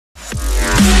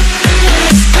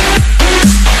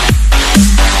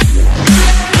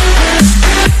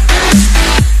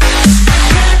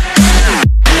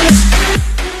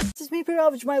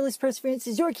Elvidge, my list perseverance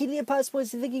is your key to the impossible.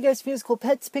 So thank you guys for this cool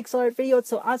pets pixel art video. It's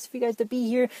so awesome for you guys to be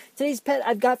here. Today's pet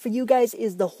I've got for you guys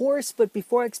is the horse, but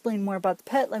before I explain more about the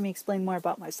pet, let me explain more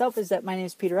about myself. Is that my name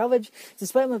is Peter Elvidge.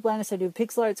 Despite my blindness, I do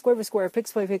pixel art, square by square,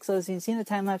 pixel by pixel. As you can see in the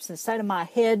time lapse on the side of my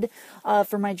head.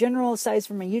 For my general size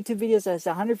for my YouTube videos, that's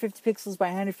 150 pixels by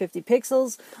 150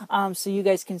 pixels. So you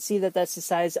guys can see that that's the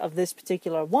size of this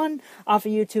particular one. Off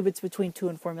of YouTube, it's between 2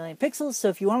 and 4 million pixels. So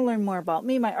if you want to learn more about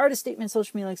me, my artist statement,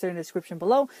 social media links are in the description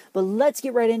below. But let's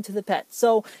get right into the pet.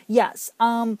 So yes,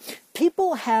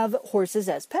 people have horses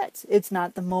as pets. It's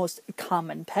not the most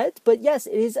common pet, but yes,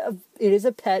 it is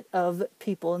a pet of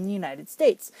people in the United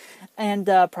States, and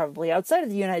probably outside of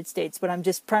the United States. But I'm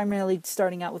just primarily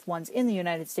starting out with ones in the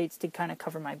United States to kind of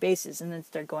cover my bases, and then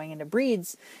start going into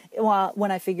breeds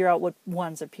when I figure out what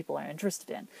ones that people are interested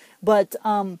in. But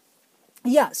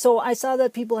yeah, so I saw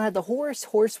that people had the horse.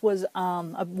 Horse was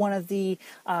one of the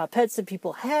pets that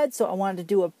people had, so I wanted to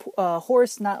do a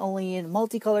horse not only in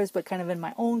multicolors, but kind of in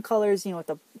my own colors, you know, with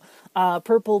the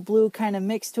purple, blue kind of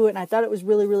mix to it. And I thought it was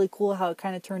really, really cool how it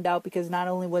kind of turned out, because not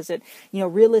only was it, you know,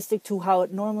 realistic to how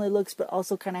it normally looks, but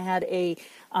also kind of had a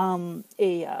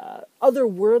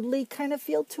otherworldly kind of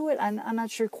feel to it. I'm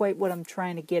not sure quite what I'm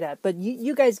trying to get at, but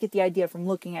you guys get the idea from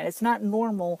looking at it. It's not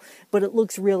normal, but it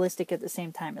looks realistic at the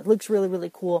same time. It looks really, really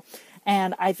cool,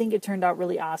 and I think it turned out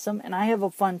really awesome. And I have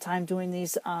a fun time doing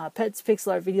these pets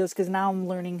pixel art videos, because now I'm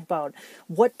learning about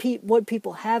what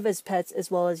people have as pets,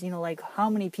 as well as, you know, like how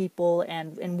many people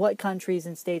and in what countries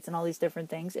and states and all these different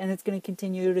things. And it's going to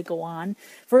continue to go on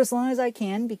for as long as I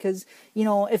can, because, you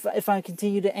know, if I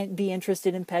continue to be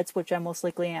interested in pets, which I most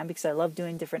likely am, because I love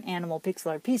doing different animal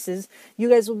pixel art pieces, you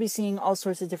guys will be seeing all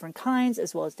sorts of different kinds,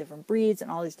 as well as different breeds and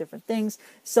all these different things.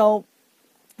 So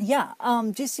yeah,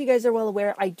 just so you guys are well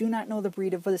aware, I do not know the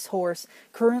breed of this horse.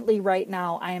 Currently, right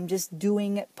now, I am just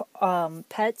doing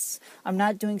pets. I'm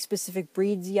not doing specific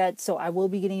breeds yet, so I will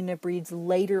be getting into breeds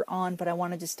later on, but I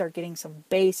want to just start getting some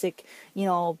basic, you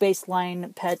know,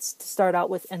 baseline pets to start out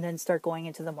with, and then start going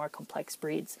into the more complex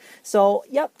breeds. So,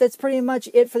 yep, that's pretty much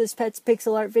it for this pets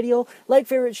pixel art video. Like,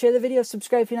 favorite, share the video,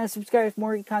 subscribe if you're not subscribed. For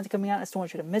more content coming out, I just don't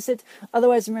want you to miss it.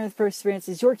 Otherwise, remember, perseverance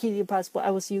is your key to the impossible. I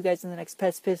will see you guys in the next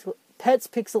pets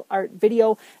pixel art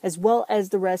video, as well as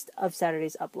the rest of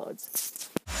Saturday's uploads.